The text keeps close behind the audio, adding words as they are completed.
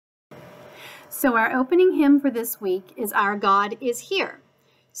So our opening hymn for this week is Our God is Here.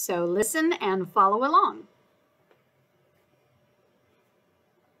 So listen and follow along.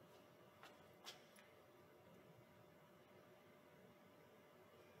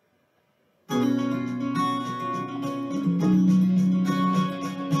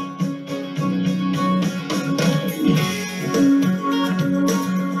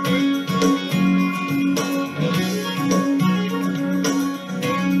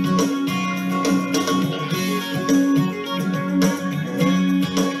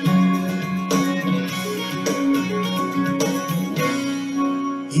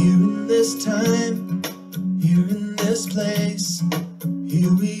 This time, here in this place,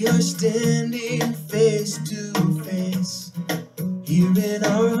 here we are standing face to face. Here in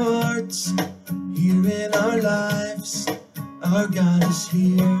our hearts, here in our lives, our God is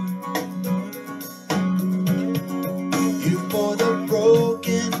here. Here for the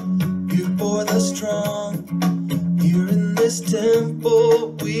broken, here for the strong. Here in this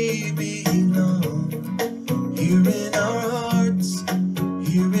temple we belong. Here in our hearts,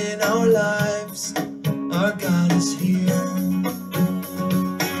 here in our lives, our God is here.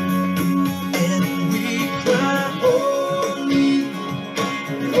 And we cry, holy,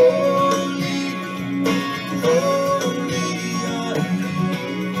 holy, holy are you.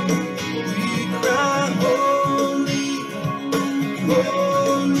 We cry, holy,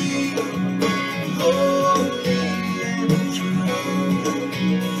 holy, holy and true.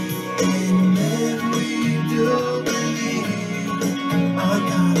 Amen, we do believe our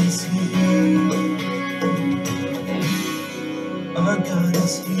God is here. Our God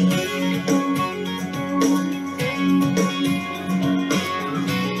is here.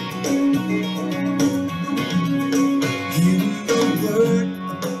 Here in the Word,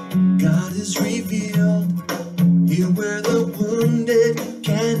 God is revealed. Here where the wounded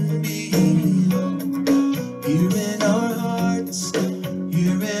can be healed. Here in our hearts,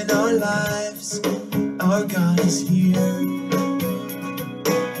 here in our lives, our God is here.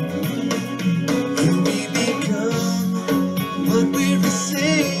 Here we become what we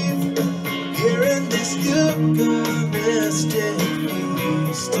receive. Here in this Eucharistic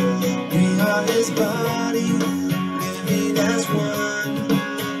feast, we are His body, living as one.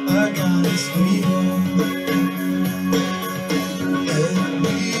 Our God is here. And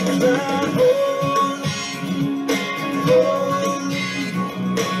we cry, holy, holy,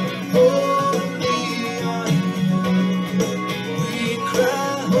 holy are you. We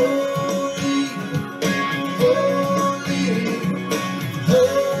cry, holy, holy,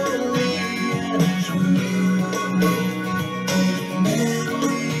 holy and true. Amen,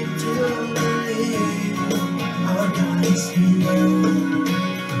 we do believe our God is here.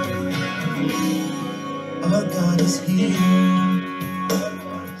 Our God is here.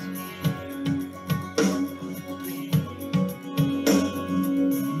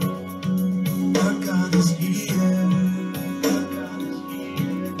 Our God is here.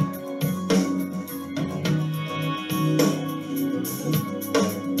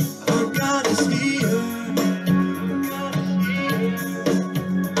 Our God is here.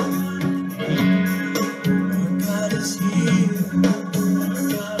 Our God is here.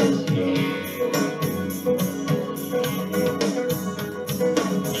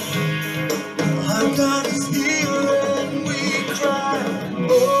 Our God is here, and we cry,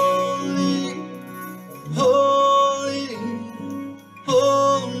 holy, holy,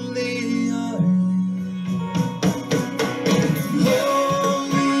 holy are you.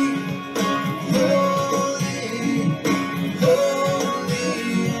 Holy, holy, holy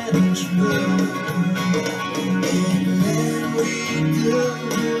and true. Amen, we do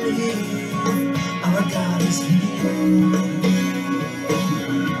believe our God is here.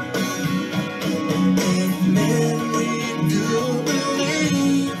 Amen, we do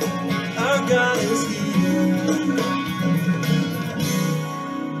believe our God is here.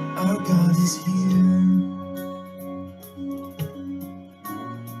 Our God is here.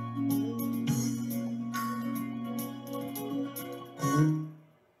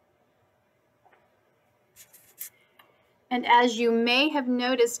 And as you may have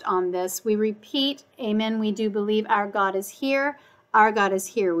noticed on this, we repeat, amen, we do believe our God is here. Our God is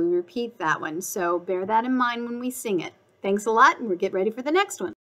here. We repeat that one. So bear that in mind when we sing it. Thanks a lot, and we'll get ready for the next one.